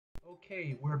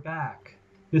Okay, we're back.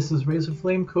 This is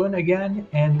Razorflamekun again,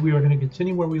 and we are going to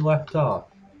continue where we left off,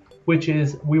 which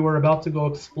is we were about to go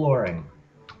exploring.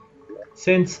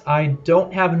 Since I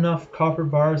don't have enough copper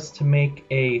bars to make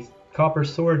a copper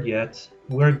sword yet,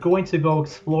 we're going to go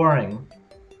exploring,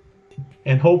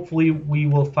 and hopefully we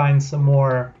will find some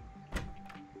more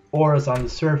ores on the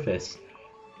surface.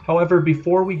 However,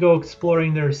 before we go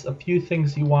exploring, there's a few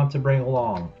things you want to bring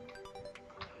along.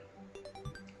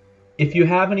 If you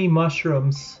have any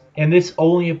mushrooms, and this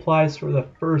only applies for the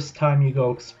first time you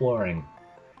go exploring,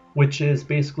 which is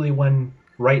basically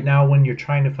right now when you're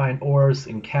trying to find ores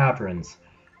in caverns,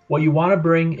 what you want to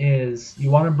bring is,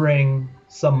 you want to bring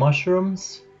some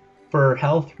mushrooms for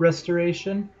health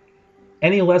restoration,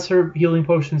 any lesser healing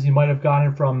potions you might have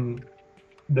gotten from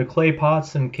the clay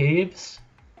pots and caves,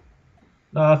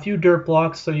 a few dirt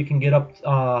blocks so you can get up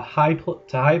to high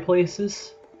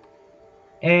places,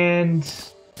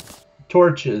 and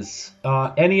torches.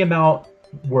 Any amount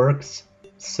works,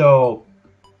 so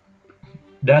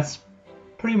that's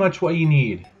pretty much what you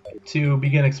need to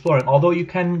begin exploring. Although you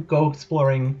can go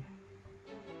exploring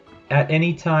at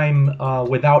any time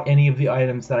without any of the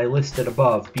items that I listed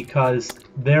above, because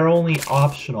they're only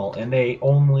optional and they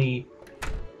only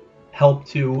help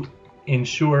to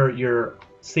ensure your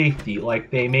safety.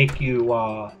 Like, they make you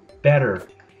better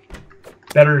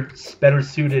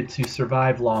suited to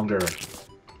survive longer.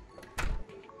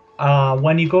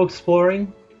 When you go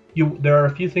exploring, there are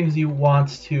a few things you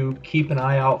want to keep an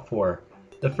eye out for.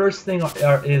 The first thing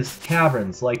is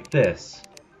caverns like this.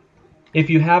 If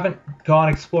you haven't gone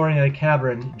exploring in a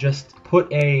cavern, just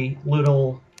put a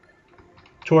little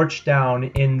torch down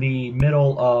in the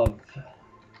middle of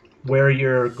where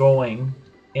you're going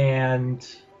and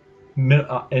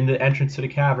in the entrance to the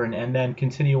cavern, and then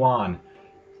continue on.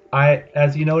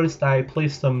 As you noticed, I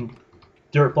placed some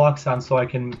dirt blocks down so I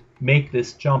can make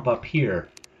this jump up here.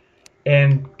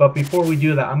 But before we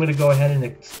do that, I'm going to go ahead and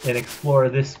explore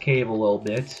this cave a little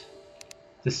bit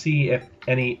to see if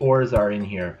any ores are in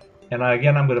here. And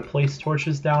again, I'm going to place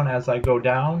torches down as I go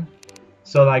down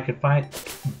so that I can find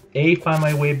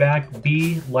my way back,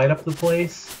 B, light up the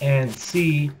place, and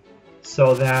C,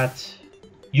 so that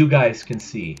you guys can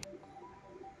see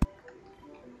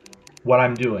what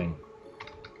I'm doing.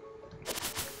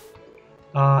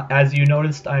 As you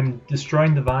noticed, I'm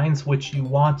destroying the vines, which you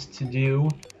want to do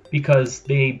because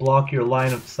they block your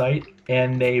line of sight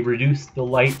and they reduce the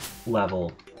light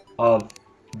level of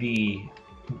the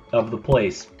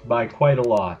place by quite a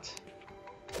lot.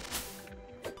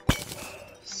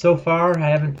 So far, I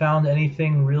haven't found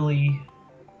anything really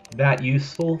that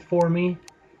useful for me.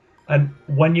 And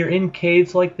when you're in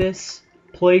caves like this,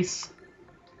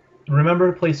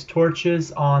 remember to place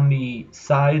torches on the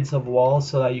sides of walls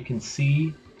so that you can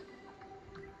see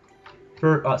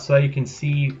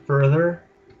further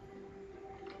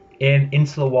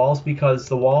into the walls, because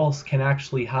the walls can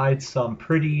actually hide some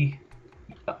pretty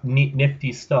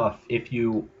nifty stuff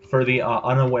for the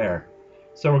unaware.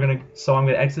 So I'm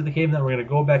gonna exit the cave, and then we're gonna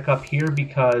go back up here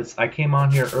because I came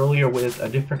on here earlier with a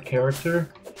different character,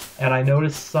 and I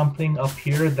noticed something up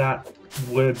here that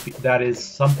is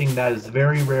something that is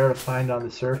very rare to find on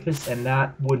the surface, and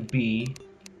that would be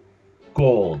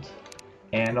gold.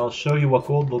 And I'll show you what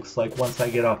gold looks like once I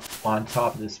get up on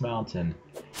top of this mountain.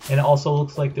 And it also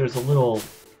looks like there's a little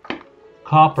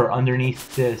copper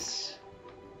underneath this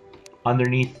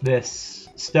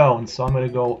stone. So I'm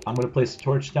gonna place a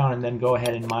torch down and then go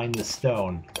ahead and mine the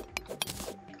stone.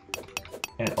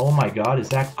 And oh my god, is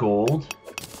that gold?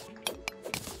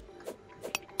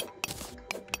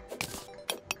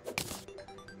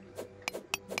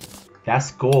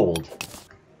 That's gold.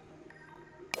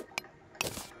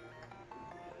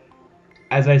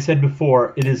 As I said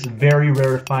before, it is very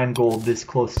rare to find gold this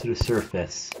close to the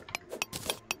surface,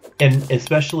 and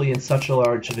especially in such a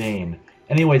large vein.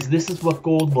 Anyways, this is what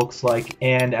gold looks like,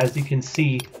 and as you can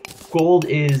see, gold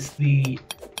is the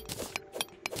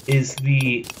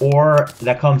ore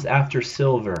that comes after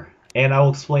silver, and I'll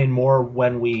explain more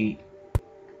when we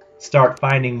start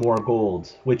finding more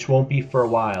gold, which won't be for a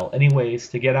while. Anyways,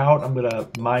 to get out, I'm gonna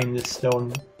mine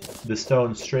the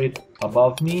stone straight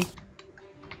above me,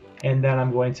 and then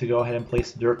I'm going to go ahead and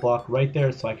place a dirt block right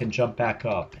there so I can jump back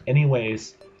up.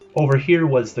 Anyways, over here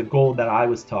was the gold that I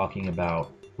was talking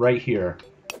about, right here.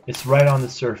 It's right on the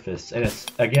surface, and it's,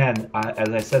 again, as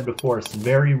I said before, it's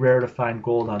very rare to find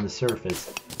gold on the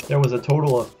surface. There was a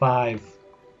total of 5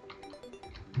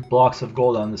 blocks of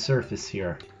gold on the surface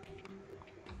here.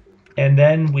 And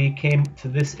then we came to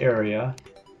this area,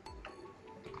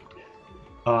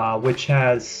 which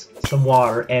has some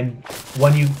water, and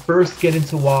when you first get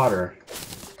into water,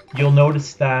 you'll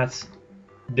notice that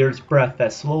there's breath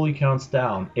that slowly counts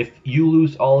down. If you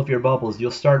lose all of your bubbles,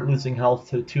 you'll start losing health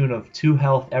to the tune of 2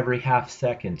 health every half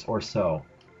second or so,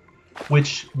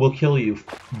 which will kill you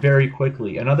very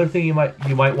quickly. Another thing you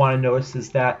might want to notice is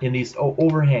that in these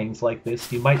overhangs like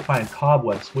this, you might find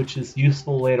cobwebs, which is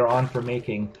useful later on for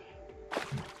making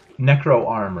necro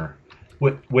armor,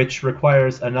 which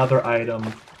requires another item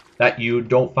that you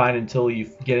don't find until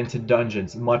you get into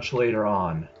dungeons much later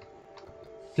on.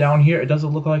 Down here, it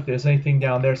doesn't look like there's anything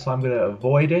down there, so I'm going to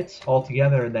avoid it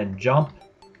altogether and then jump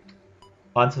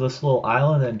onto this little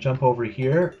island and jump over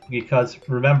here, because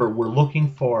remember, we're looking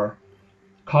for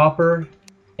copper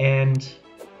and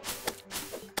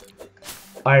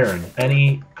iron.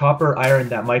 Any copper, iron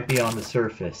that might be on the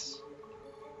surface.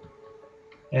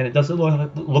 And it doesn't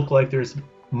look like there's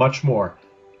much more.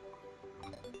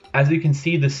 As you can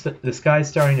see, the sky's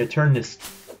starting to turn this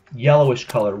yellowish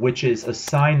color, which is a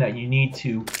sign that you need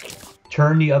to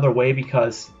turn the other way,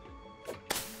 because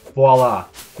voila,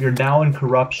 you're now in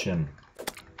corruption,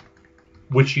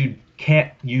 which you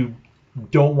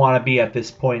don't want to be at this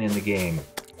point in the game,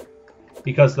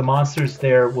 because the monsters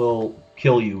there will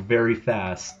kill you very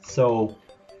fast. So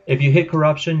if you hit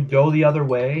corruption, go the other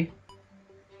way,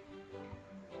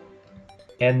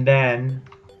 and then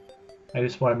I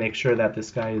just want to make sure that this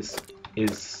guy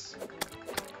is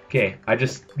okay.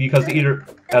 Because the Eater,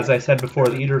 as I said before,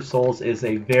 the Eater of Souls is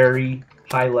a very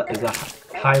high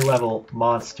level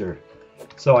monster.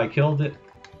 So I killed it.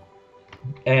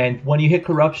 And when you hit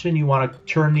corruption, you want to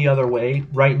turn the other way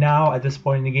right now at this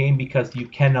point in the game, because you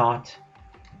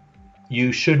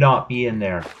should not be in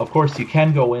there. Of course you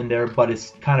can go in there, but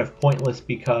it's kind of pointless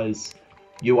because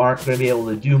you aren't going to be able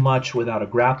to do much without a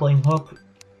grappling hook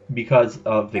because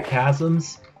of the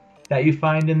chasms that you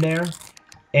find in there,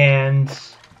 and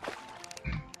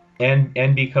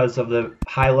because of the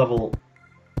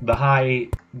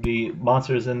the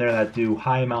monsters in there that do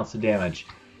high amounts of damage.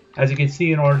 As you can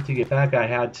see, in order to get back, I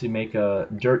had to make a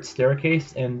dirt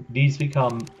staircase, and these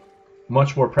become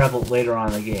much more prevalent later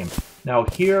on in the game. Now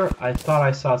here, I thought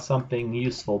I saw something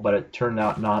useful, but it turned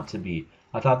out not to be.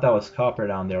 I thought that was copper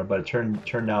down there, but it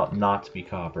turned out not to be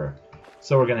copper.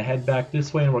 So we're going to head back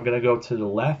this way, and we're going to go to the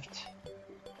left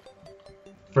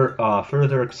for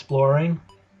further exploring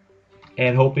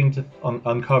and hoping to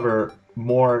uncover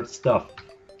more stuff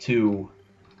to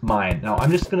mine. Now I'm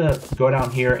just going to go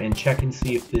down here and check and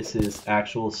see if this is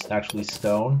actually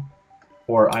stone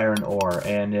or iron ore,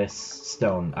 and it's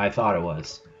stone. I thought it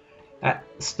was.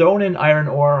 Stone and iron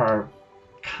ore are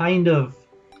kind of,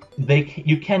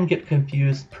 you can get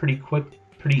confused pretty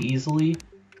easily,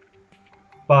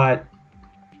 but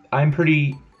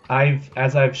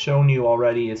as I've shown you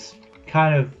already, it's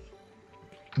kind of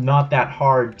not that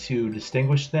hard to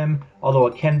distinguish them, although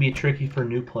it can be tricky for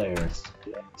new players.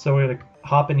 So we're going to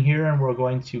hop in here, and we're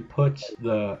going to put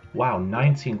wow,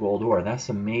 19 gold ore. That's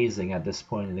amazing at this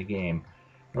point in the game.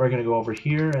 We're going to go over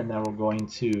here, and then we're going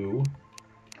to,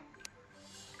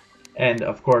 and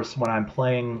of course when I'm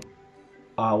playing,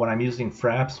 when I'm using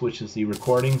Fraps, which is the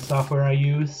recording software I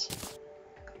use,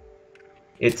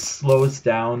 it slows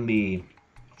down the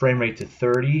frame rate to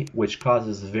 30, which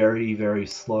causes very, very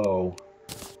slow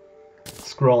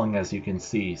scrolling, as you can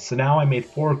see. So now I made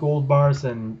 4 gold bars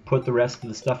and put the rest of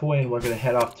the stuff away, and we're going to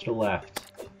head off to the left,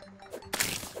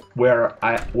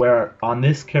 where on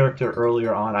this character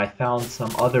earlier on I found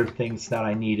some other things that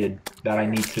I need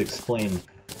to explain.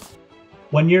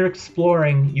 When you're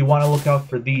exploring, you want to look out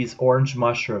for these orange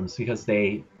mushrooms, because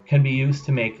they can be used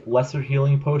to make lesser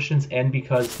healing potions, and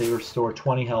because they restore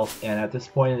 20 health, and at this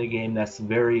point in the game that's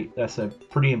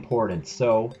pretty important.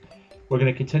 So we're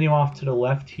going to continue off to the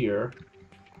left here,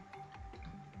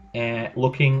 and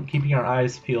keeping our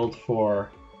eyes peeled for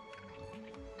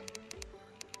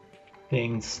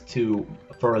things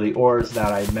for the ores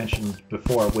that I mentioned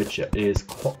before, which is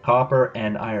copper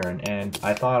and iron. And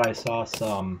I thought I saw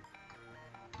some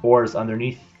ores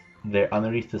underneath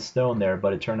the stone there,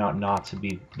 but it turned out not to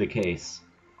be the case.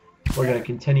 We're going to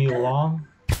continue along,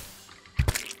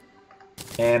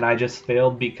 and I just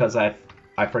failed because I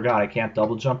forgot I can't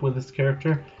double jump with this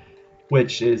character,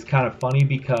 which is kind of funny,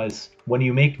 because when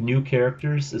you make new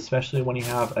characters, especially when you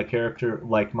have a character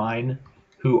like mine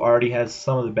who already has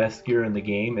some of the best gear in the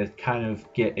game, it kind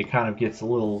of gets a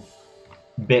little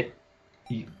bit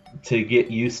to get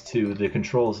used to the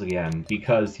controls again,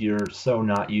 because you're so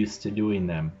not used to doing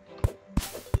them,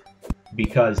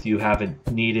 because you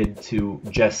haven't needed to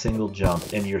just single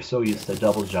jump and you're so used to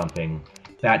double jumping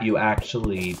that you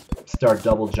actually start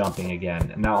double jumping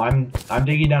again. Now I'm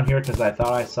digging down here because I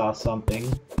thought I saw some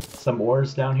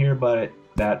ores down here, but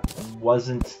that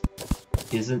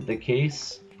isn't the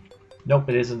case. Nope,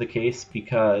 it isn't the case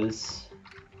because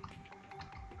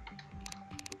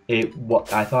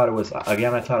I thought it was,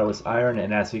 again, I thought it was iron,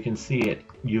 and as you can see,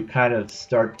 you kind of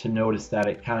start to notice that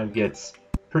it kind of gets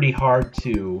pretty hard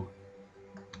to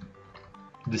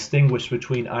distinguish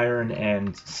between iron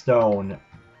and stone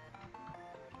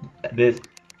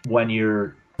when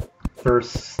you're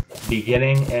first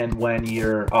beginning and when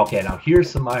you're... Okay, now here's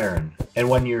some iron. And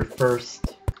when you're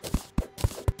first...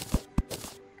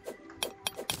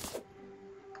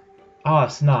 Oh,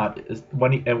 it's not.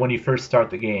 When you first start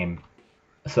the game.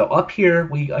 So up here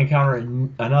we encounter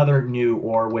another new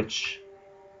ore, which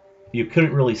you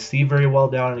couldn't really see very well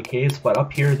down in the caves, but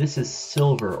up here this is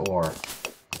silver ore.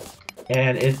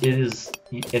 And it is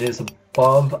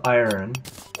above iron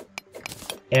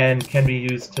and can be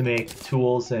used to make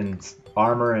tools and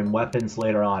armor and weapons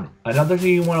later on. Another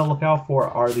thing you want to look out for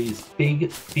are these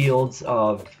big fields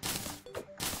of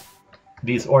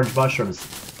these orange mushrooms.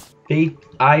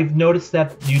 I've noticed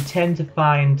that you tend to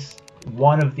find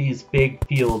one of these big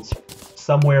fields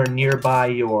somewhere nearby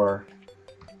your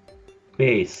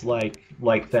base,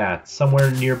 like that,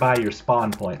 somewhere nearby your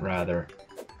spawn point rather.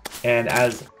 And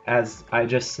as I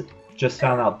just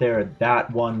found out there,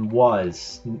 that one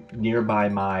was nearby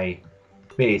my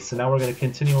base. So now we're going to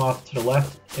continue off to the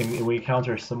left, and we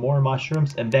encounter some more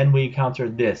mushrooms, and then we encounter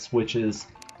this, which is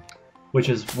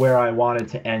where I wanted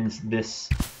to end this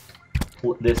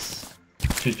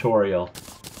tutorial,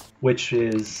 which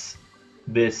is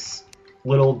this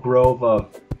little grove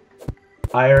of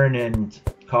iron and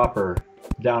copper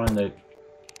down in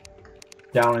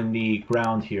the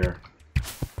ground here.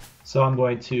 So I'm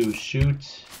going to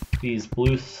shoot these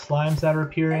blue slimes that are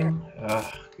appearing,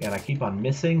 and I keep on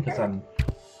missing because I'm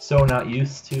so not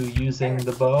used to using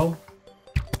the bow.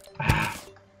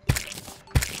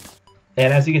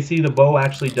 And as you can see, the bow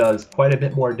actually does quite a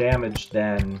bit more damage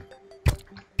than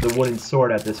the wooden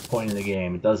sword at this point in the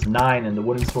game. It does 9, and the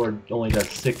wooden sword only does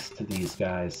 6 to these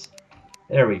guys.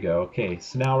 There we go. Okay,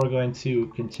 so now we're going to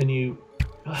continue.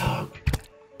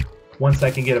 Once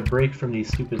I can get a break from these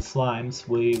stupid slimes,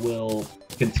 we will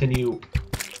continue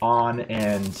on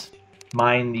and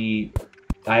mine these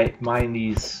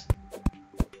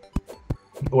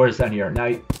ores down here.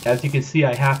 Now, as you can see,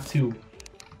 I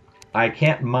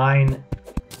can't mine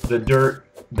the dirt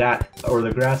or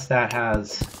the grass that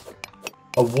has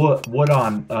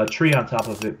a tree on top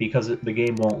of it because the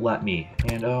game won't let me.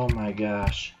 And oh my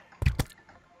gosh,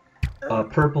 a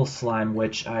purple slime,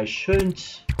 which I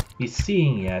shouldn't be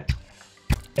seeing yet.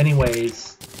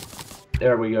 Anyways,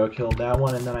 there we go, killed that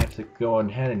one, and then I have to go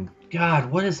ahead and...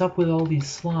 God, what is up with all these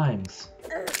slimes?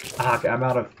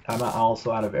 I'm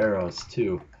also out of arrows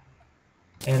too.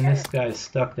 And this guy's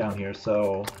stuck down here,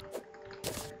 so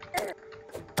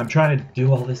I'm trying to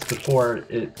do all this before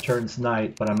it turns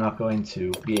night, but I'm not going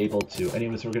to be able to.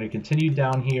 Anyways, we're going to continue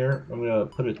down here. I'm going to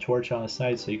put a torch on the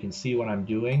side so you can see what I'm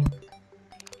doing.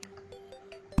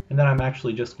 And then I'm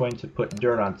actually just going to put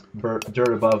dirt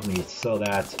above me so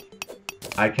that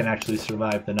I can actually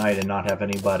survive the night and not have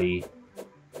anybody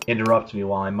interrupt me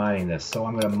while I'm mining this. So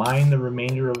I'm going to mine the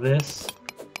remainder of this.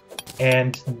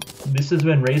 And this has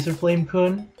been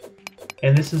Razorflamekun,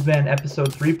 and this has been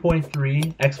episode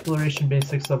 3.3, Exploration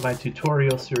Basics of my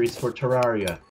tutorial series for Terraria.